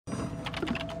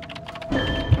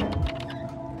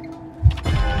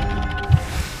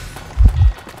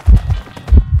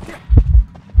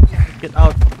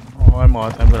I'm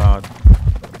out. I'm gonna out.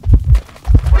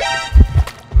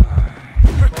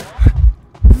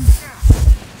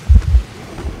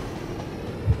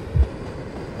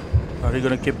 Are you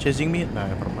gonna keep chasing me? Nah,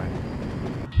 never mind.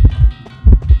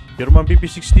 You're my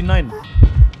PP69.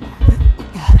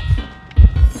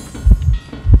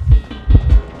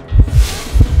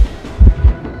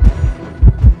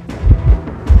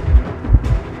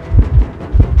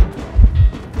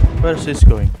 Where's this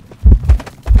going?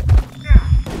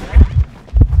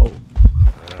 Oh.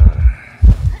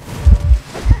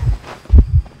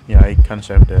 Yeah, I can't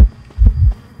save that.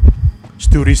 It's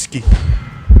too risky.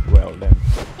 Well then.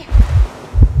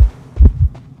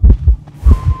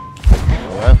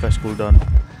 Oh, I have fast cooldown.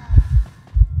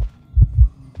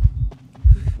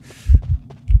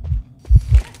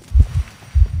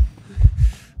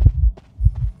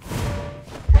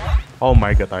 Oh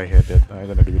my god, I hate it. I'm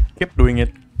gonna do it. Keep doing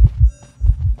it.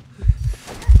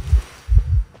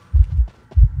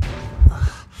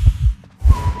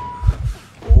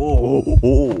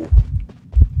 Oh.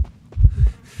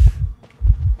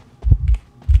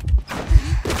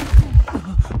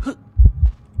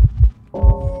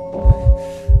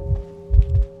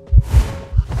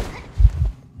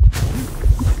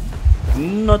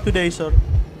 Not today, sir.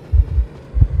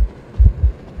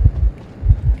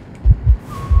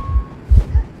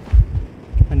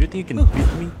 And you think you can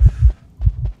beat me?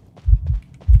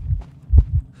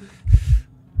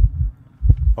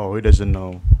 Oh, he doesn't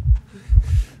know.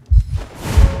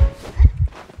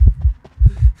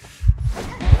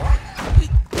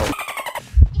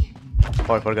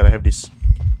 Oh, I forgot I have this.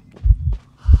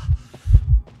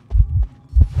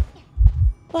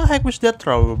 What the heck was that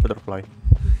throw butterfly?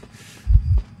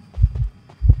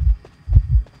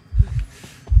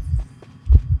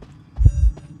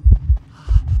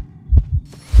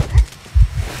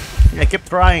 I kept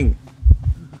trying.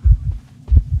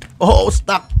 Oh,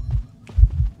 stuck.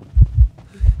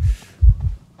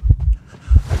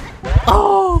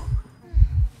 Oh,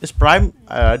 it's prime?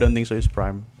 I don't think so. It's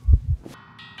prime.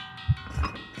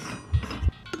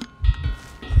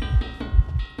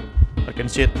 I can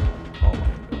see it. Oh my god.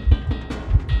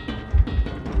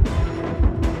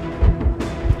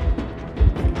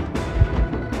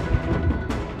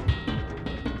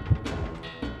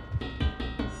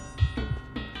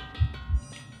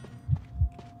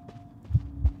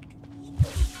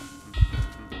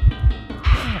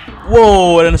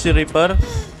 Whoa, I don't see Reaper.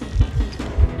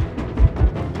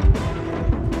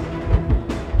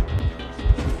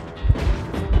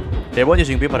 They're both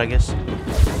using Reaper, I guess.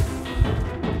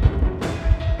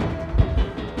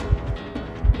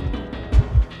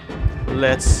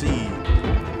 Let's see.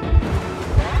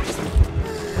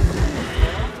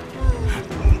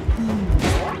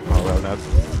 Oh well,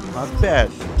 not bad.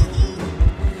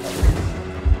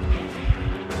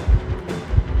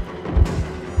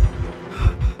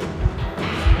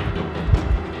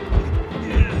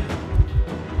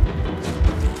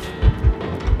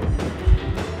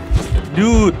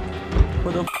 Dude,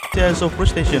 what the f*** is so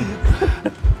frustration?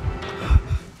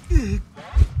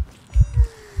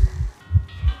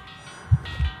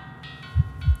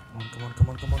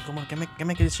 Come on, can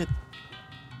make this shit.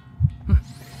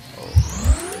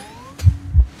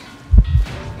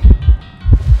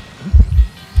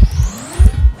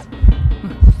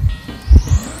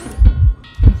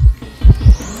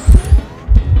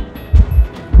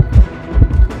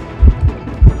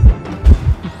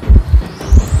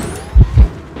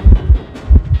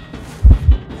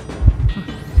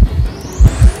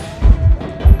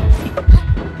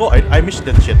 Oh, I missed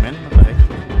that shit, man. What the heck?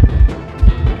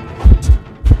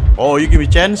 Oh, you give me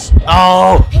chance?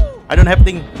 Oh, I don't have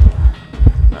thing.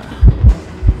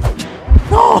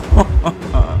 No,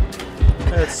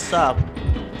 that suck.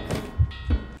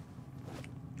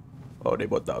 Oh, they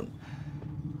both down.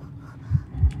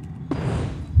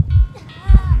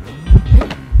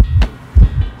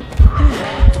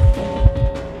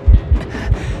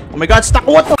 Oh my god, stuck.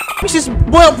 What the f is this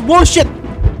bullshit?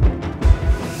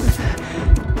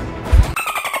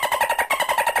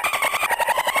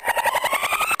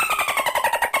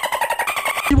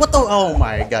 What the? Oh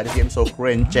my god, this game's so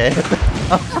cringe.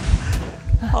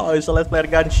 Oh, it's a let's play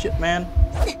gun shit, man.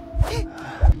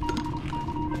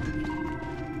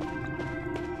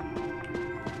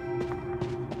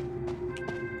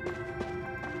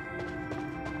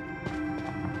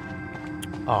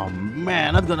 Oh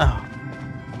man, not gonna.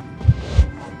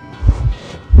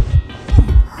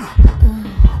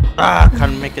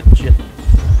 Can't make it shit.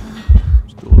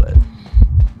 It's too late.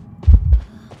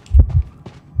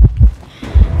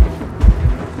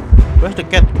 Where's the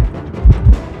cat?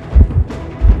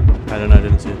 I don't know, I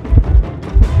didn't see it.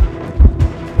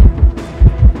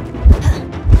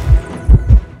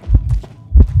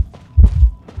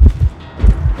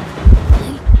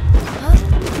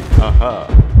 Huh.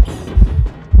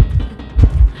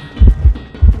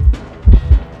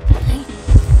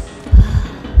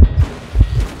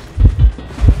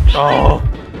 Oh,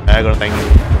 I gotta thank you.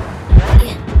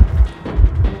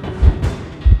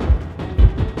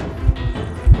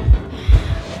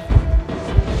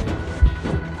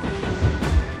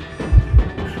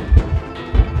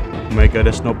 Oh my god,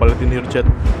 there's no pallet in here, chat.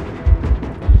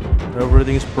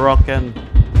 Everything is broken.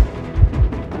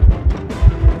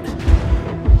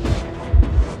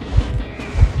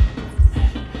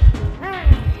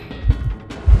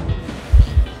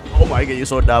 Oh my god, you're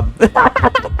so dumb.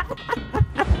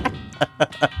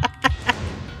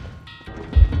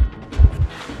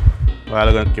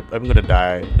 Well, I'm gonna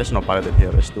die. There's no pallet in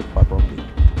here, it's too far from me.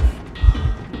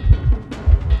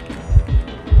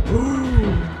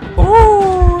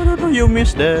 Oh, no, you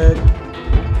missed that.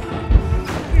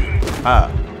 Ah.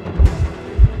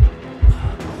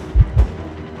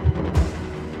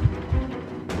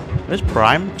 Is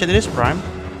Prime? Chat, it is Prime?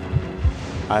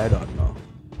 I don't know.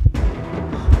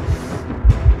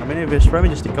 I mean, if it's Prime,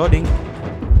 it's just decoding.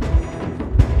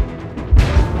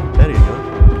 There you go.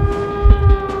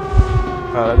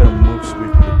 I gotta move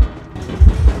swiftly.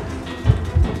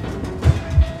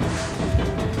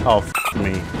 Oh, f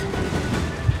me.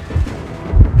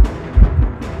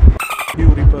 You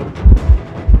Reaper.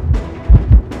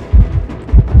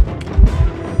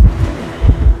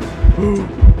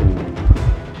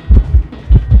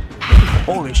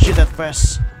 Holy shit, that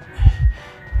fast.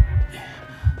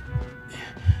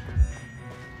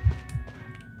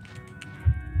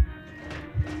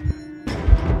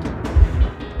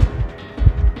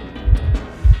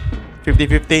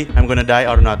 $50-50, I'm gonna die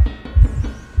or not.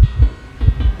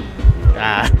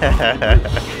 Ah.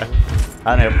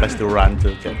 I don't have a place to run to,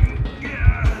 okay.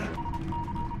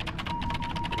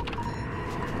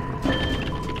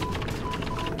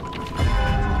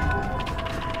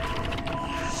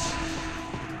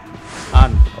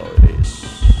 And oh, it is.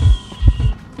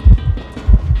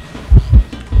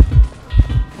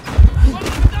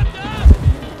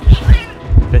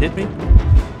 That hit me?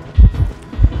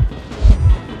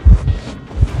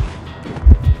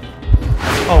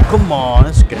 Oh, come on,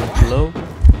 it's getting low.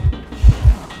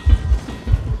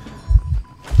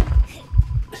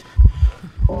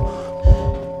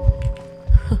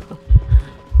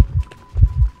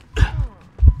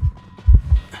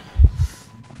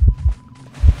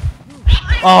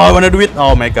 Oh, I wanna do it.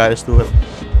 Oh my god, it's too hard.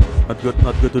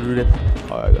 Not good to do that.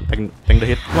 Oh, I gotta tank the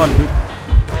hit. Come on, dude.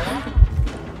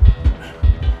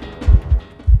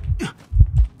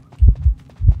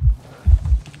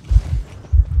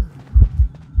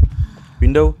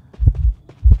 Window.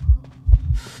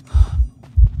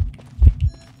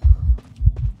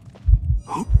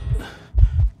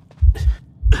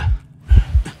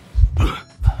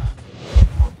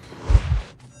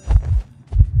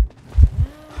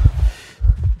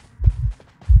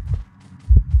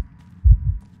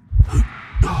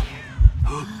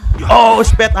 Oh,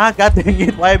 sped! Ah, god dang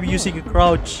it! Why am I using a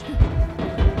crouch?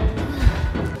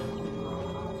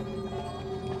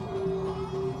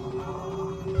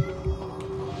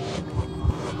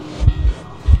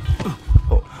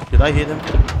 Oh, did I hit him?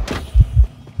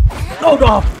 No,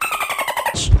 no!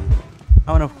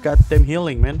 I want a goddamn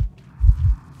healing, man.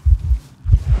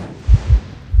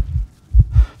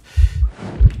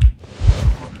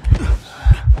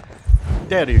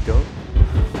 There you go.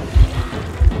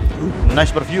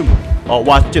 Nice perfume. Oh,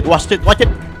 watch it, watch it, watch it.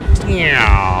 Scream.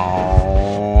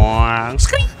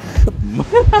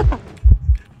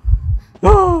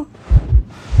 Oh.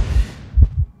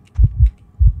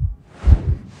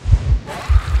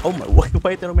 Oh my,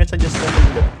 why the romance just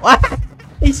standing there? What?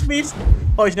 He's missed.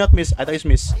 Oh, he's not missed. I thought he's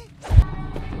missed.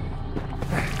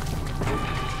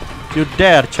 You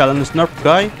dare challenge Nerf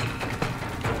guy?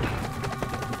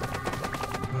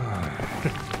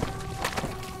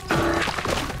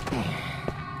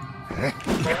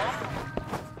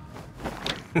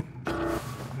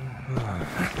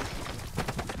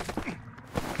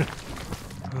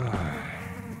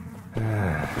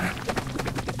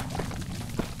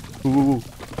 Ooh.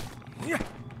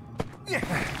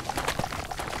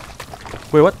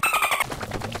 Wait, what?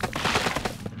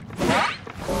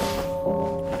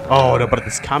 Oh, the bird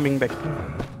is coming back.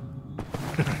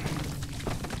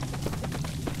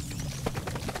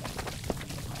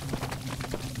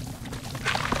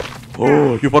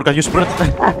 Oh, you forgot your spread.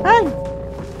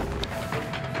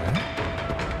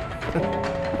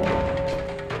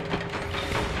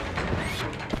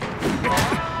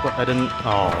 What? I didn't.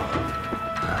 Oh.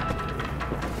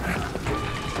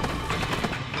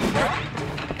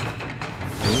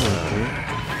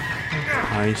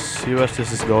 I see where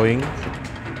this is going.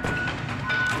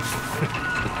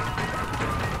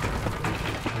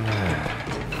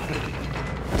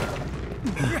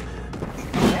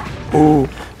 Oh.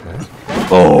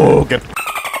 Oh, get.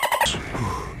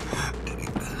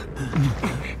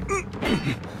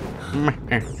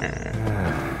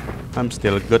 I'm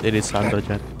still good in this hunter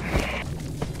chat.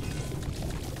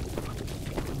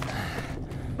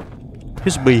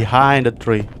 He's behind the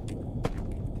tree.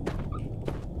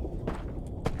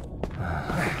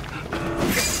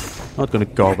 Not gonna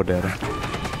go over there.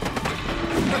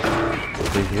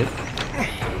 They hit.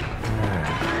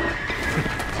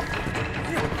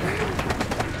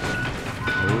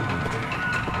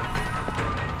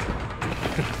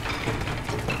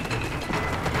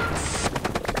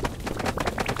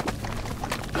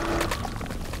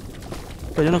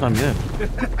 But you're not coming here.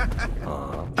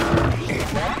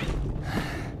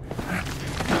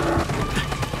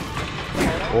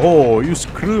 Oh, you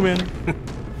screw, man.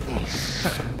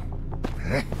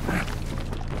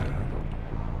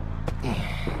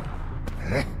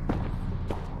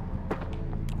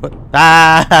 What?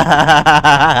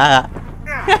 Ah!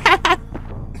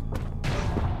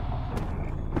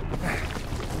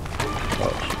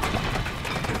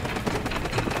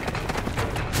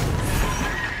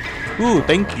 Ooh,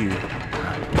 thank you.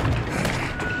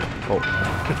 Oh.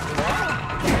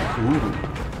 Ooh.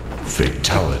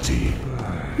 Fatality.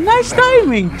 Nice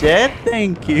timing, Jet.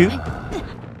 Thank you.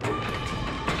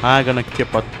 I'm gonna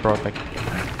keep out protect.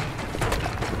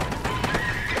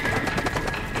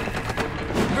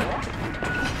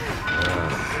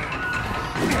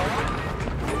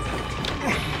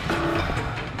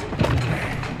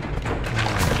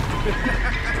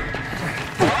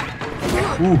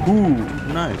 Woohoo!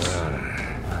 Nice.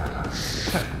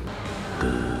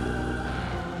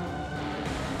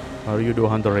 How do you do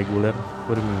hunter regular?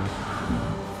 What do you mean?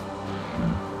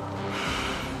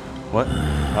 What?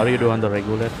 How do you do hunter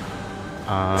regular?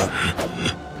 I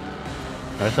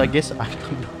guess I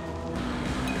don't know.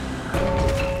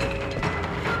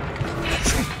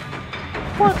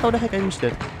 What? How the heck I missed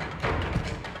that?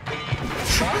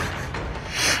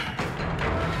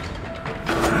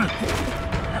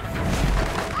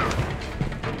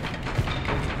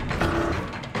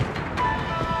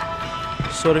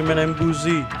 Sorry man, I'm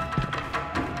busy.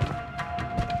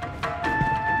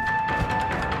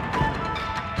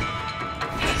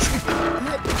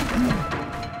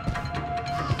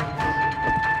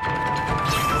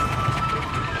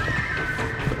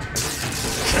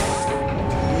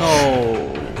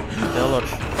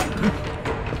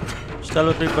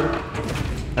 Stellar Reaper.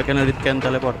 I can edit can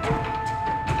teleport.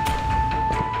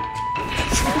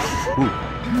 Ooh.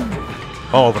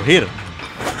 Oh, over here.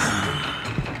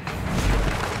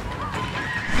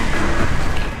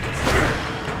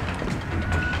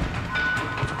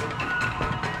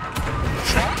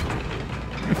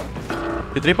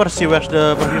 Did Reaper see where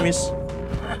the perfume is?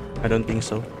 I don't think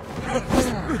so.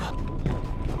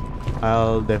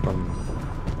 I'll definitely.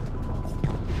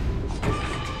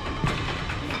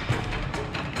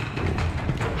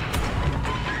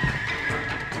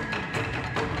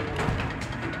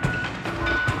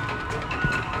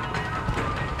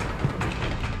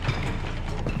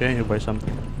 Okay, you buy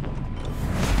something.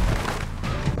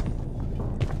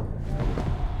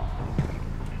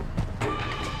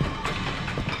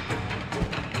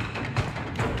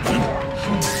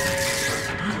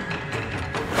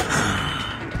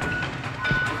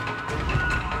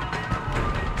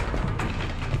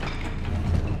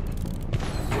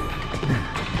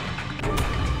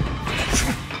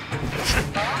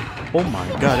 Oh my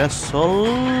god, that's so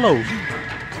low.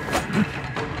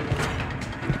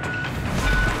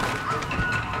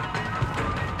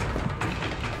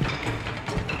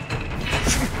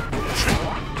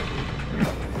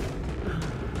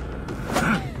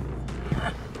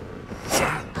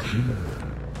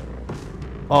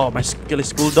 Oh, my skill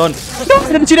is cooldown. No,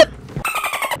 I didn't see that.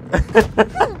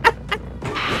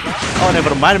 Oh,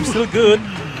 never mind. I'm still good.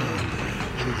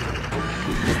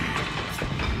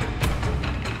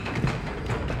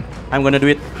 I'm gonna do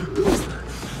it.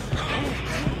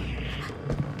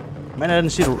 Man, I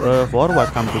didn't see forward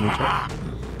come to me, chat.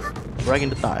 Right in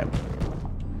the time.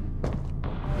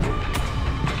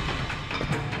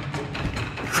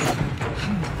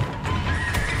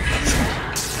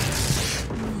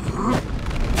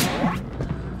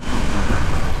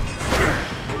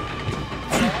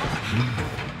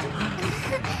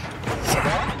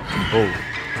 Oh.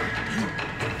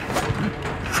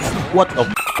 What the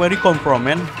f? Where you come from,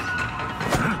 man?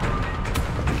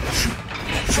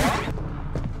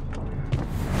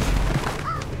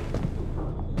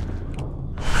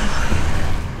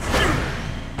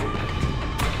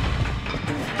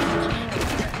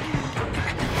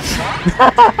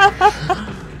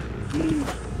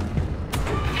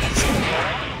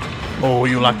 Oh,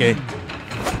 you lucky.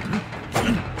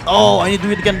 Oh, I need to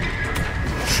do it again.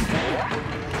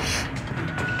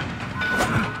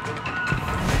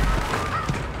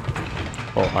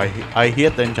 Oh, I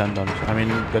hit the enchantment. I mean,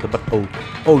 got a but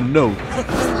oh no.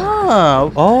 Ah,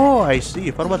 oh, I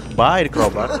see. Forward by the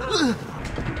crowbar.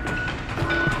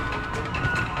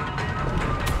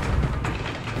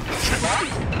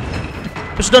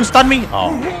 Just don't stun me.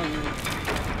 Oh.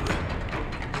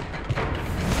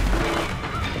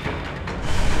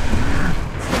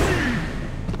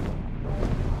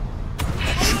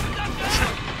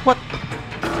 What?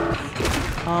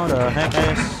 How the heck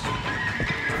is?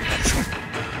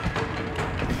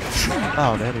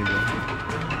 Oh, there you go.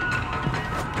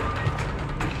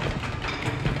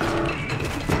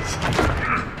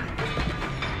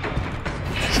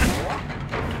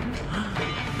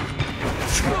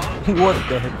 What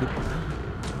the heck?